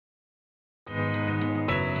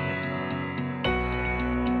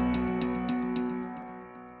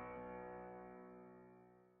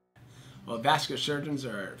Well, vascular surgeons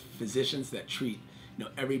are physicians that treat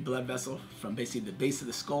every blood vessel from basically the base of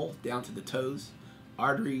the skull down to the toes,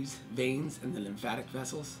 arteries, veins, and the lymphatic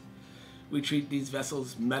vessels. We treat these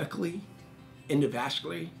vessels medically,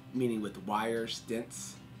 intravascularly, meaning with wires,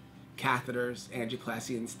 stents, catheters,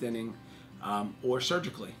 angioplasty and stenting, or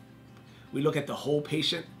surgically. We look at the whole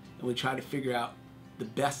patient and we try to figure out the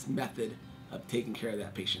best method of taking care of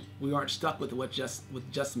that patient. We aren't stuck with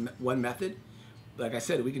just one method. Like I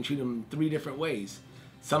said, we can treat them 3 different ways.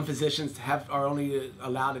 Some physicians are only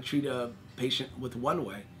allowed to treat a patient with one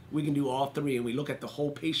way. We can do all 3, and we look at the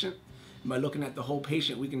whole patient. And by looking at the whole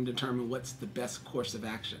patient, we can determine what's the best course of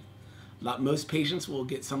action. Most patients will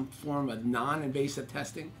get some form of non-invasive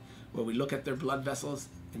testing, where we look at their blood vessels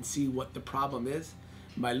and see what the problem is.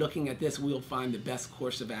 And by looking at this, we'll find the best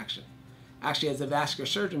course of action. Actually, as a vascular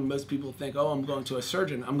surgeon, most people think, oh, I'm going to a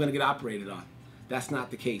surgeon, I'm going to get operated on. That's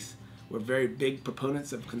not the case. We're very big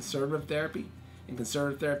proponents of conservative therapy, and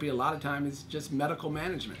conservative therapy a lot of times is just medical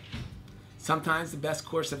management. Sometimes the best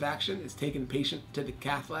course of action is taking the patient to the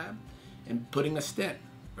cath lab and putting a stent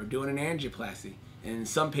or doing an angioplasty. And in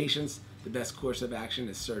some patients, the best course of action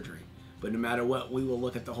is surgery. But no matter what, we will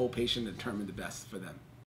look at the whole patient and determine the best for them.